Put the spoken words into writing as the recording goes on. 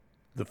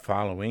The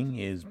following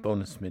is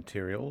bonus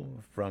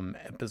material from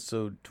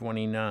episode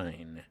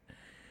 29.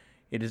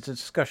 It is a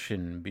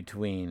discussion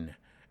between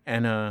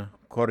Anna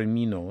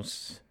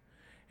Coriminos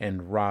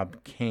and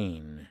Rob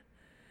Kane.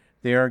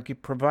 They are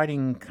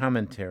providing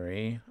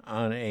commentary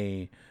on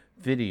a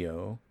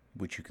video,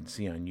 which you can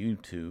see on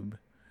YouTube,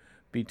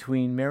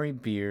 between Mary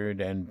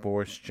Beard and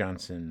Boris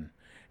Johnson,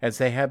 as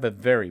they have a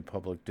very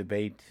public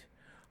debate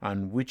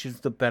on which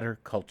is the better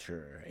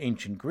culture,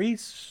 ancient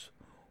Greece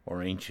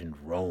or ancient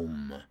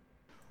Rome.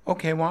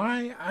 Okay, well,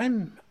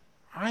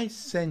 I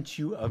sent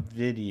you a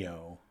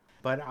video,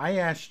 but I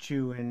asked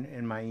you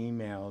in my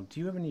email,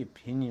 do you have any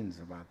opinions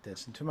about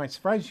this? And to my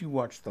surprise, you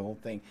watched the whole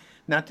thing.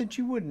 Not that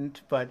you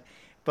wouldn't, but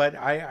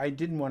I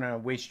didn't want to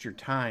waste your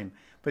time.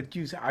 But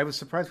I was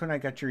surprised when I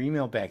got your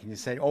email back and you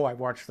said, "Oh, I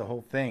watched the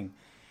whole thing,"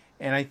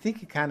 and I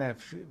think it kind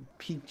of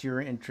piqued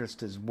your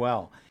interest as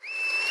well.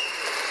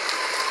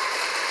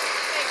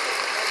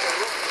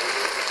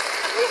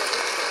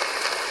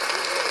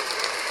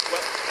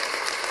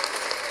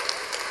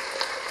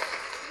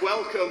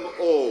 Welcome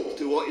all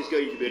to what is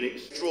going to be an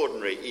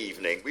extraordinary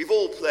evening. We've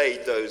all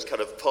played those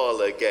kind of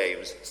parlour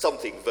games,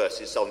 something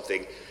versus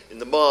something. In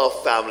the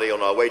Marv family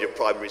on our way to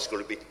primary school,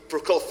 it'd be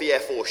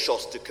Prokofiev or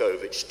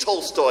Shostakovich,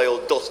 Tolstoy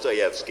or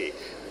Dostoevsky.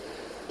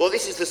 Well,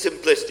 this is the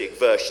simplistic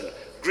version,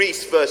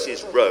 Greece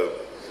versus Rome.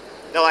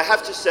 Now, I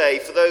have to say,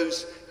 for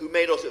those who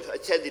may not have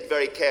attended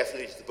very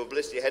carefully to the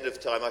publicity ahead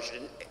of time, I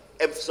should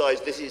emphasise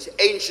this is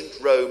ancient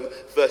Rome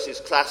versus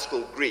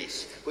classical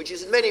Greece, which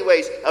is in many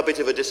ways a bit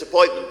of a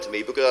disappointment to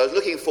me because I was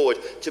looking forward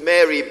to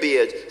Mary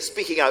Beard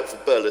speaking out for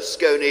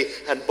Berlusconi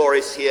and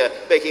Boris here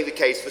making the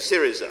case for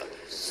Syriza.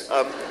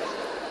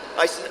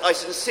 I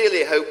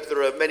sincerely hope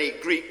there are many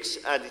Greeks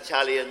and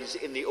Italians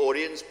in the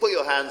audience. Put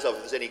your hands up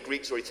if there's any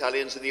Greeks or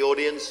Italians in the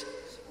audience.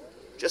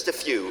 Just a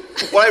few.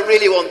 What I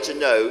really want to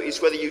know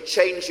is whether you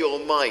change your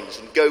minds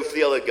and go for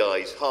the other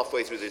guys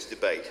halfway through this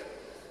debate.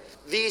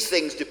 These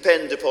things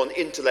depend upon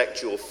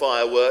intellectual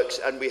fireworks,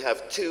 and we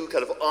have two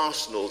kind of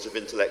arsenals of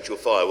intellectual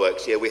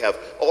fireworks here. We have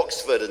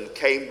Oxford and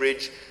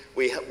Cambridge.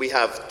 We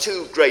have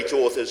two great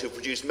authors who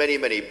produced many,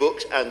 many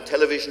books and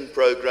television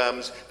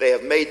programmes. They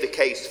have made the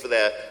case for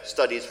their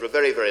studies for a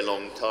very, very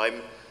long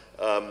time.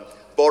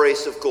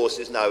 Boris, of course,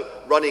 is now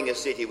running a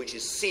city which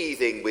is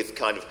seething with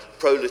kind of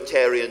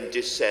proletarian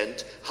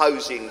dissent,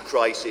 housing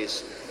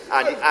crisis,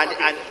 and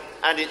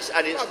it's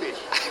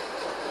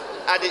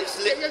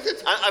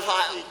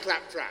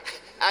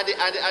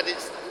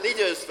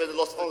leaders spend a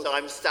lot of the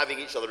time stabbing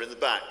each other in the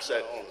back.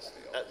 So,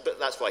 but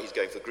that's why he's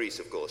going for Greece,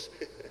 of course.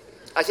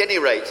 At any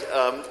rate,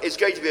 it's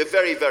going to be a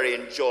very, very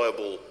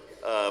enjoyable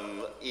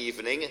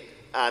evening,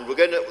 and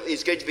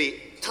it's going to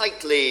be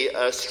tightly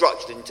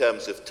structured in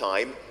terms of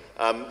time.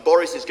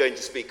 Boris is going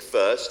to speak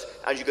first,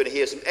 and you're going to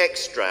hear some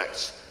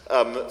extracts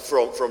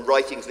from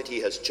writings that he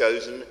has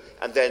chosen,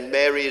 and then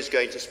Mary is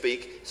going to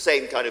speak,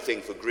 same kind of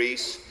thing for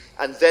Greece.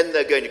 And then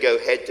they're going to go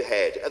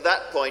head-to-head. At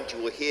that point,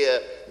 you will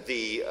hear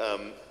the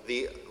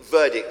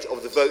verdict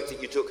of the vote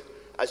that you took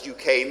as you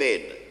came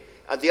in.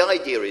 And the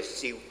idea is to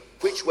see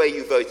which way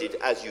you voted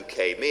as you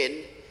came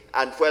in,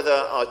 and whether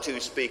our two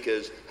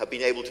speakers have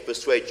been able to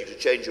persuade you to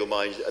change your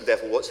minds, and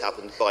therefore what's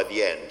happened by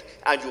the end.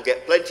 And you'll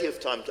get plenty of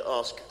time to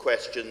ask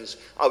questions.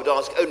 I would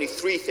ask only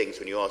three things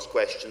when you ask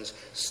questions.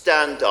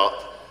 Stand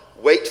up,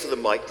 wait for the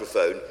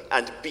microphone,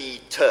 and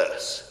be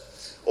terse.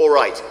 All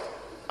right.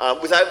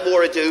 Without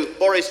more ado,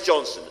 Boris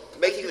Johnson,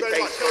 making the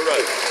case for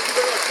Rome. Thank you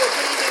very much.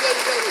 Good evening, ladies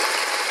and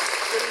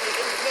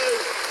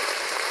gentlemen.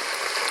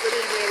 Good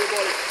evening,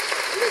 everybody.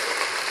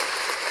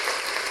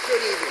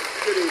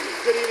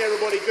 Good evening,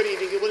 everybody. Good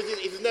evening. Well, it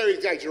is no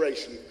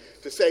exaggeration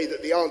to say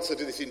that the answer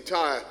to this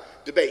entire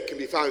debate can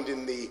be found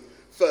in the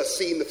first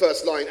scene, the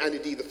first line, and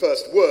indeed the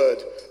first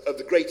word of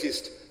the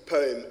greatest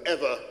poem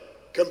ever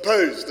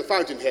composed, the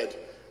fountainhead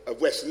of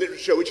Western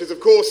literature, which is,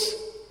 of course,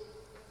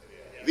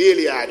 the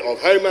Iliad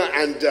of Homer.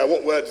 And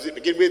what word does it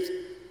begin with?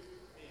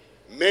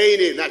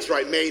 Meinin. That's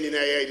right, Meinin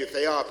Aedes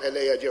Theia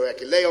Pelea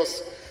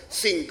Achilleos.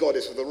 Sing,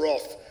 goddess of the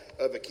wrath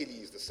of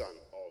Achilles, the son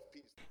of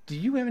Peace. Do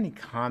you have any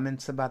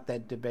comments about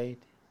that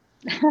debate?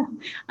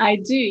 I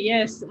do,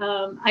 yes.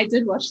 I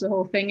did watch the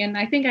whole thing, and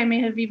I think I may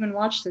have even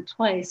watched it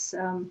twice.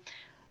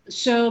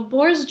 So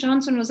Boris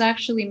Johnson was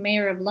actually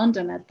mayor of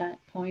London at that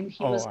point.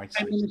 He was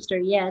prime minister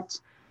yet.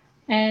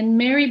 And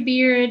Mary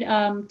Beard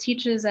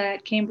teaches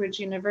at Cambridge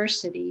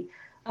University.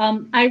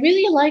 I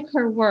really like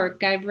her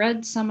work. I've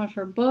read some of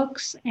her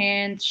books,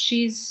 and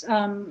she's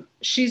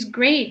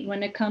great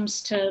when it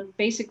comes to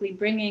basically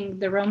bringing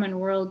the Roman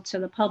world to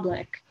the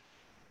public.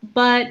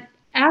 But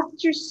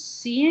after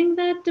seeing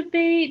that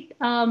debate,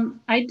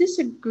 I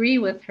disagree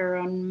with her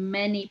on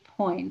many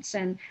points,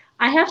 and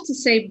I have to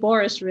say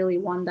Boris really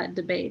won that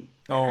debate.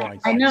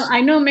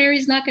 I know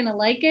Mary's not going to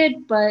like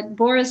it, but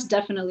Boris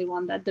definitely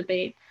won that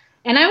debate,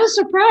 and I was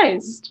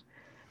surprised.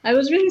 I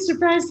was really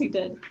surprised he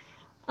did.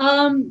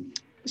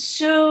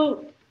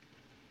 So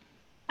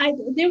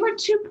there were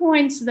 2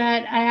 points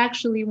that I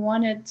actually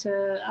wanted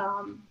to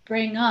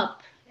bring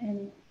up,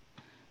 and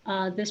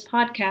this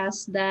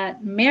podcast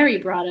that Mary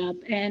brought up.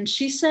 And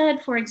she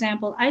said, for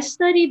example, I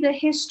study the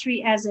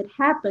history as it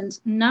happened,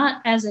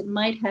 not as it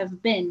might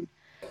have been.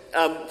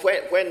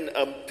 When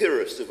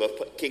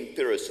King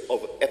Pyrrhus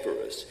of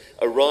Epirus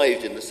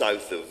arrived in the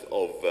south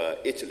of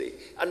Italy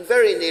and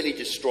very nearly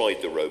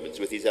destroyed the Romans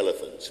with his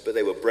elephants, but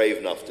they were brave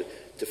enough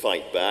to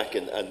fight back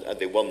and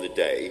they won the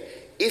day.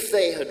 If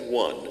they had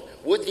won,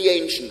 would the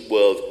ancient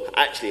world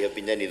actually have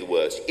been any the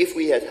worse if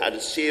we had had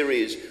a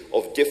series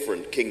of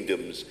different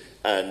kingdoms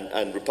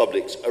and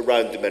republics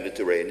around the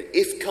Mediterranean?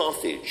 If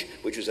Carthage,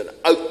 which was an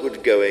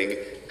outward-going,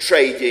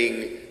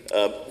 trading,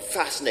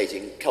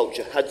 fascinating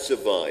culture, had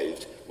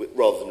survived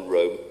rather than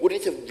Rome, would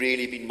it have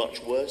really been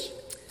much worse?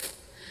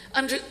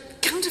 Andrew,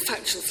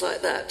 counterfactuals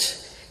like that,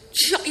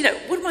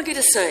 what am I going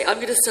to say? I'm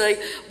going to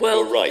say,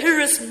 well, right.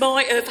 Pyrrhus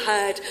might have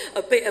had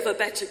a bit of a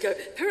better go.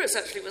 Pyrrhus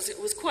actually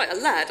was quite a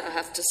lad, I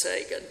have to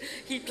say, and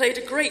he played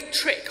a great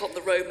trick on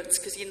the Romans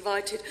because he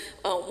invited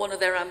one of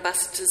their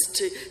ambassadors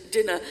to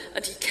dinner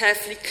and he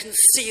carefully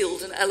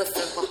concealed an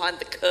elephant behind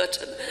the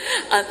curtain.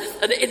 And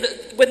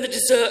when the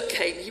dessert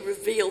came, he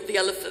revealed the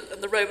elephant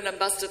and the Roman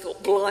ambassador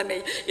thought,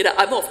 blimey,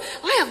 I'm off.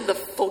 I haven't the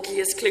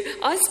foggiest clue.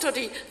 I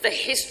study the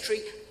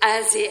history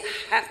as it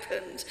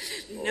happened,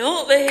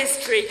 not the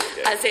history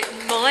as it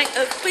might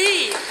have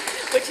been,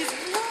 which is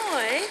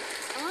why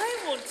I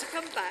want to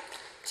come back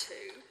to...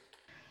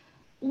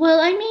 Well,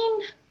 I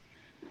mean,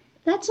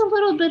 that's a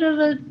little bit of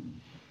a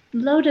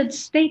loaded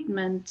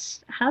statement.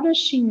 How does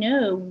she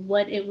know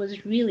what it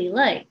was really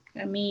like?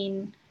 I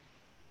mean,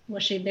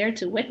 was she there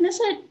to witness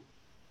it?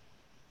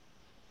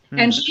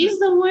 And she's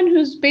the one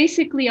who's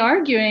basically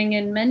arguing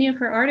in many of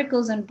her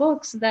articles and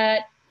books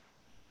that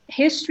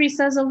history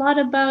says a lot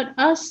about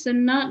us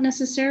and not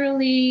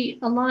necessarily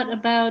a lot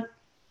about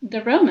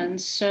the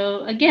Romans.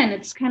 So again,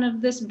 it's kind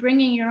of this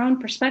bringing your own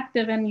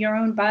perspective and your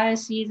own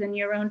biases and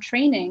your own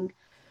training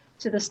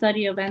to the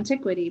study of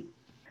antiquity.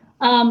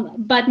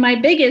 But my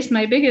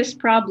biggest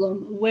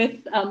problem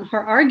with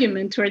her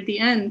argument toward the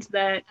end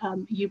that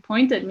you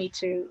pointed me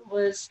to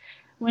was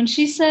when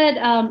she said,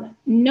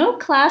 no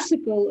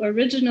classical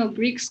original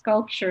Greek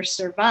sculpture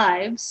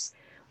survives.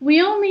 We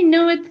only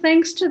know it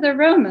thanks to the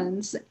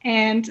Romans.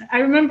 And I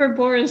remember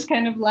Boris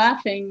kind of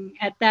laughing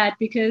at that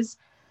because,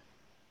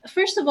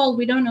 first of all,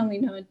 we don't only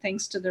know it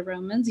thanks to the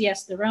Romans.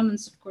 Yes, the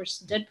Romans, of course,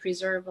 did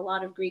preserve a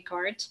lot of Greek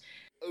art.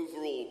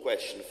 Overall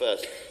question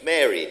first.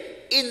 Mary,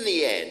 in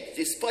the end,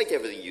 despite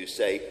everything you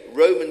say,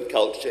 Roman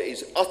culture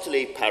is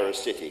utterly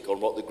parasitic on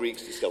what the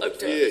Greeks discovered.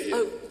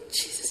 Oh,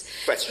 Jesus.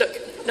 Question.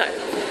 Look, no.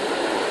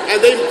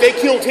 And they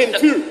killed him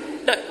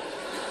too. No.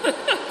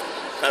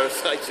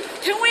 Parasitic.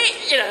 Can we,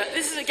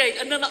 this is again,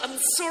 I'm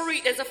sorry,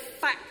 there's a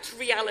fact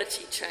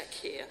reality check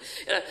here.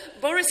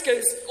 Boris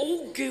goes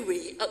all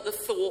gooey at the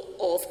thought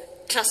of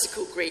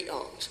classical Greek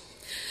art.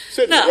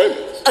 Certainly now,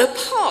 Romans.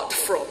 Apart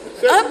from,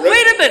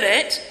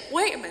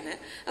 wait a minute,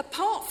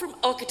 apart from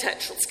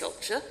architectural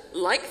sculpture,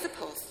 like the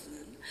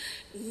Parthenon,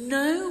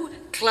 no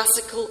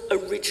classical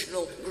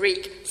original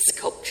Greek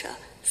sculpture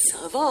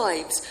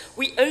survives.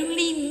 We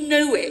only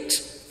know it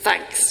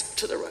thanks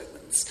to the Romans.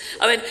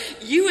 I mean,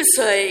 you were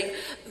saying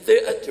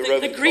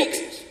the Greeks,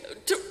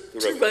 to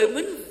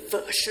Roman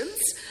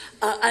versions,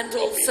 and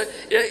also,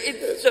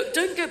 look,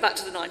 don't go back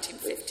to the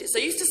 1950s.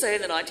 They used to say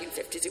in the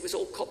 1950s it was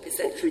all copies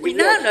then. We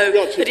now know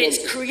that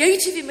it's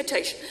creative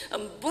imitation.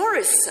 And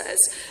Boris says,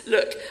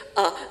 look,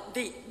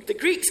 the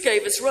Greeks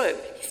gave us Rome.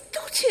 He's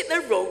got it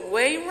the wrong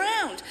way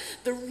round.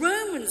 The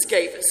Romans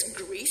gave us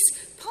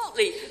Greece,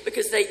 partly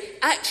because they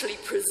actually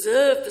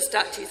preserved the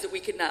statues that we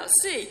can now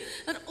see,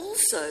 and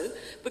also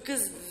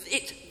because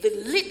the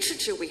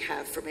literature we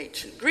have from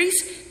ancient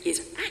Greece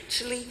is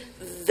actually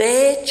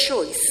their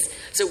choice.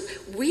 So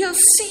we are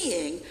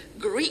seeing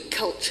Greek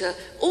culture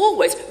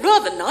always,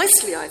 rather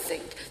nicely, I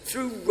think,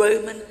 through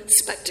Roman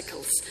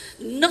spectacles.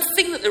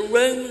 Nothing that the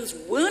Romans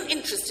weren't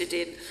interested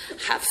in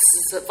have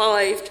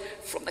survived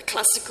from the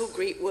classical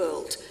Greek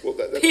world. Well,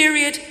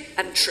 period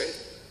and true.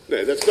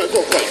 No, that's not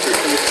quite true.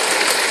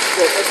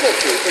 Well, that's not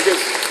true,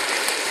 because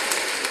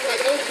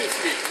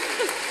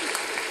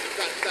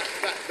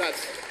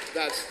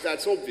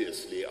that's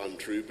obviously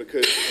untrue,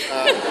 because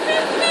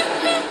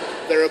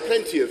there are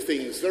plenty of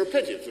things, there are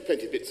plenty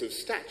of bits of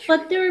statue.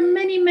 But there are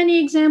many, many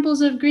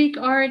examples of Greek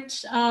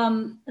art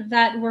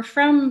that were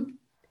from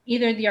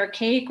either the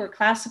archaic or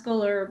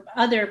classical or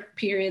other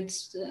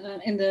periods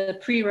in the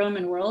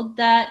pre-Roman world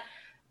that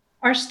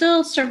are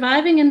still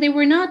surviving, and they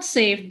were not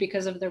saved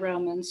because of the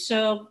Romans.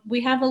 So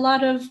we have a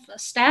lot of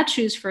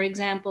statues, for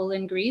example,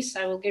 in Greece.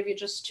 I will give you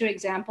just two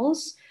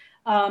examples.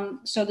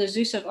 So the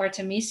Zeus of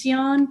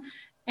Artemision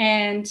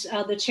and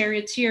the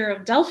charioteer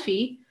of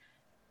Delphi,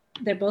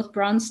 they're both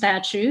bronze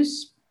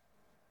statues.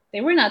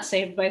 They were not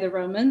saved by the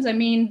Romans. I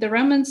mean, the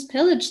Romans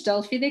pillaged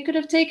Delphi. They could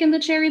have taken the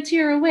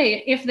charioteer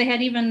away if they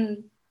had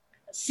even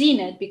seen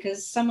it,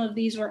 because some of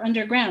these were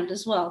underground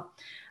as well.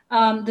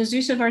 The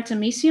Zeus of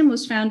Artemisium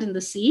was found in the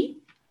sea.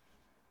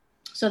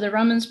 So the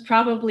Romans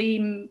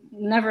probably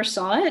never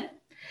saw it.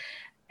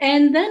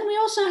 And then we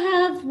also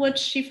have, what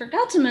she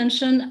forgot to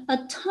mention, a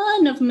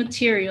ton of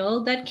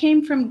material that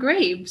came from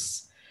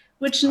graves,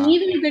 which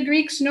neither the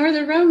Greeks nor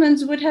the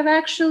Romans would have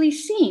actually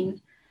seen.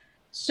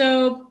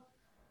 So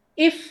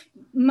if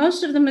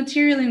most of the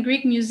material in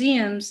Greek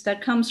museums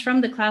that comes from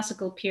the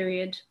classical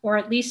period, or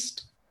at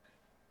least,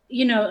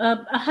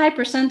 a high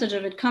percentage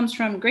of it comes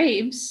from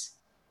graves,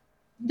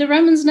 the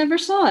Romans never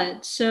saw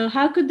it. So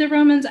how could the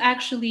Romans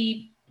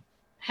actually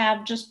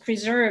have just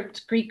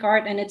preserved Greek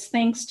art? And it's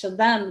thanks to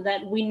them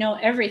that we know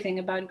everything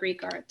about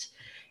Greek art.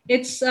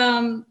 It's,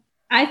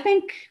 I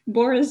think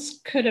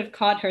Boris could have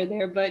caught her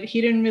there, but he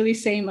didn't really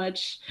say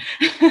much.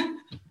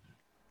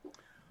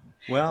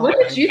 Well, what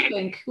did you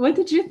think? What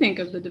did you think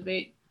of the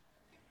debate?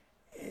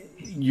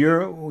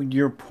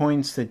 Your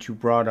points that you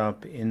brought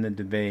up in the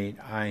debate,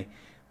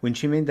 when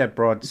she made that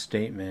broad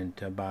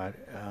statement about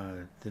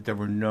that there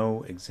were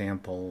no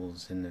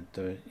examples and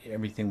that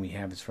everything we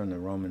have is from the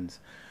Romans,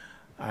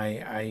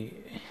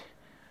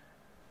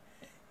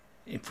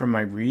 from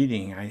my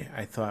reading,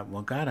 I thought,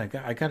 well, God,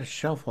 I got to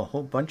shelf a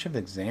whole bunch of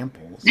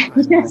examples.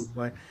 Yes.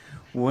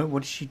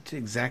 What is she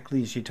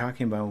exactly is she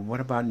talking about? What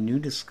about new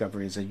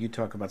discoveries? That you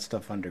talk about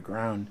stuff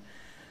underground,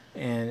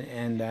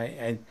 and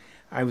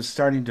I was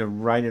starting to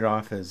write it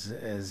off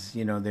as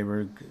they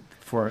were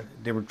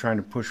trying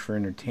to push for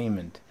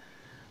entertainment.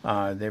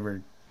 They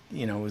were,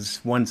 it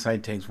was one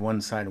side takes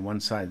one side and one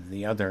side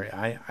the other.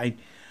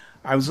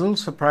 I was a little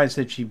surprised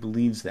that she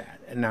believes that.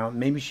 And now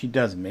maybe she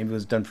doesn't. Maybe it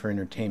was done for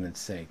entertainment's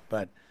sake.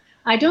 But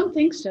I don't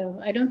think so.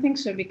 I don't think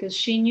so, because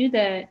she knew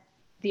that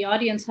the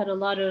audience had a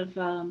lot of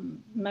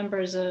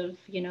members of,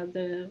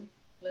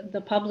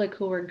 the public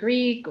who were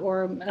Greek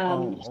or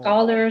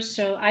scholars.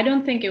 So I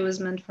don't think it was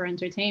meant for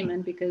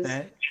entertainment, because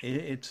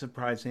it's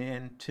surprising.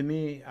 And to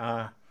me,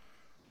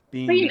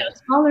 but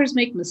scholars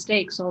make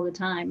mistakes all the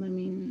time. I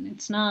mean,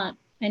 it's not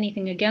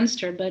anything against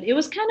her, but it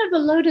was kind of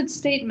a loaded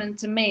statement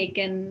to make.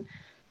 And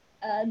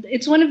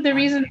it's one of the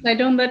reasons I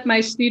don't let my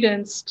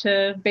students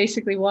to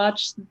basically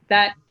watch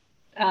that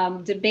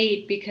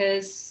debate,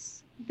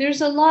 because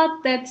there's a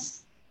lot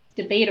that's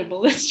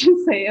debatable, let's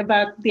just say,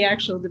 about the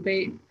actual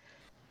debate.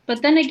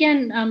 But then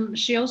again,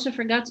 she also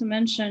forgot to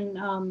mention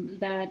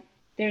that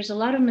there's a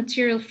lot of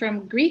material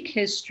from Greek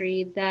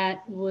history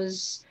that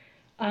was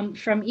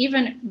from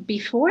even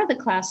before the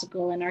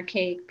classical and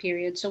archaic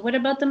period. So what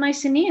about the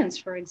Mycenaeans,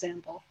 for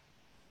example?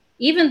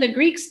 Even the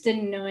Greeks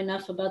didn't know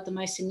enough about the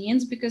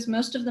Mycenaeans, because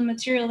most of the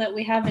material that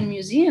we have in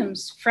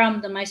museums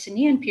from the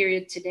Mycenaean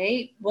period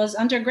today was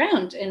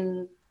underground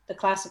in the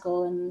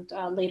classical and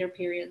later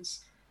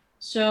periods.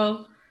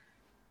 So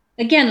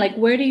again, like,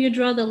 where do you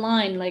draw the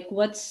line? Like,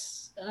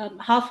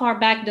 how far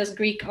back does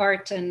Greek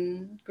art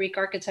and Greek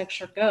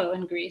architecture go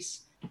in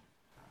Greece?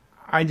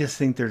 I just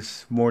think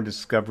there's more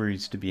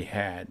discoveries to be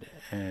had,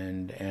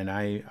 and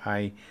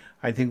I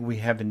think we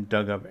haven't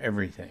dug up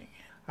everything.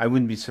 I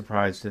wouldn't be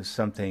surprised if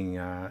something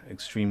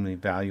extremely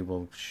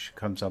valuable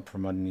comes up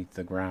from underneath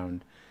the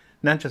ground.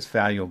 Not just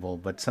valuable,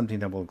 but something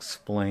that will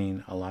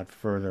explain a lot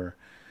further.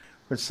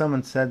 Where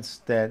someone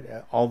says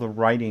that all the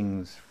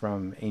writings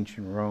from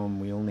ancient Rome,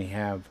 we only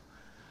have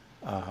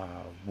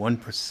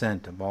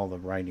 1% of all the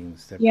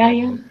writings that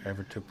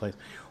ever took place.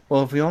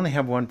 Well, if we only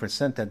have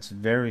 1%, that's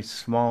very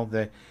small.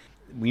 That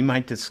we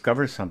might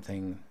discover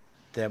something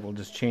that will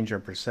just change our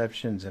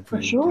perceptions if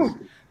we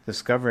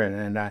discover it.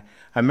 And I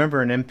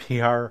remember an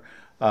NPR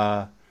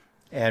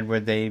ad where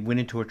they went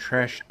into a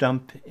trash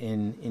dump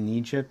in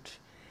Egypt,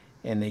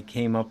 and they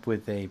came up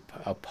with a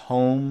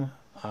poem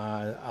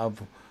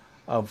of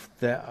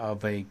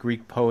a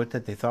Greek poet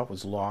that they thought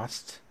was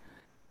lost.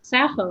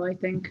 Sappho, I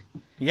think.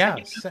 Yeah,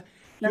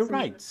 you're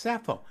right,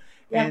 Sappho.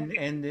 Yeah.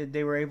 And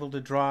they were able to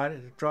draw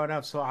it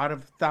out. So out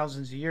of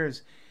thousands of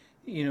years,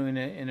 in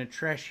a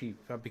trash heap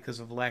because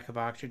of lack of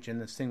oxygen,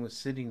 this thing was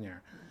sitting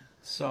there.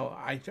 So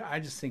I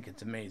just think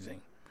it's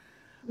amazing.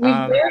 We've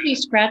barely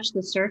scratched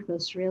the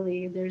surface,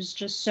 really. There's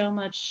just so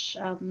much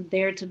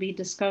there to be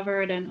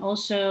discovered, and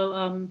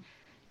also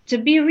to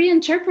be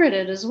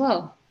reinterpreted as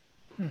well.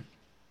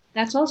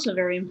 That's also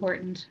very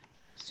important.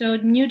 So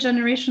new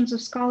generations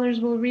of scholars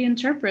will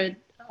reinterpret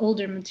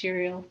older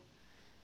material.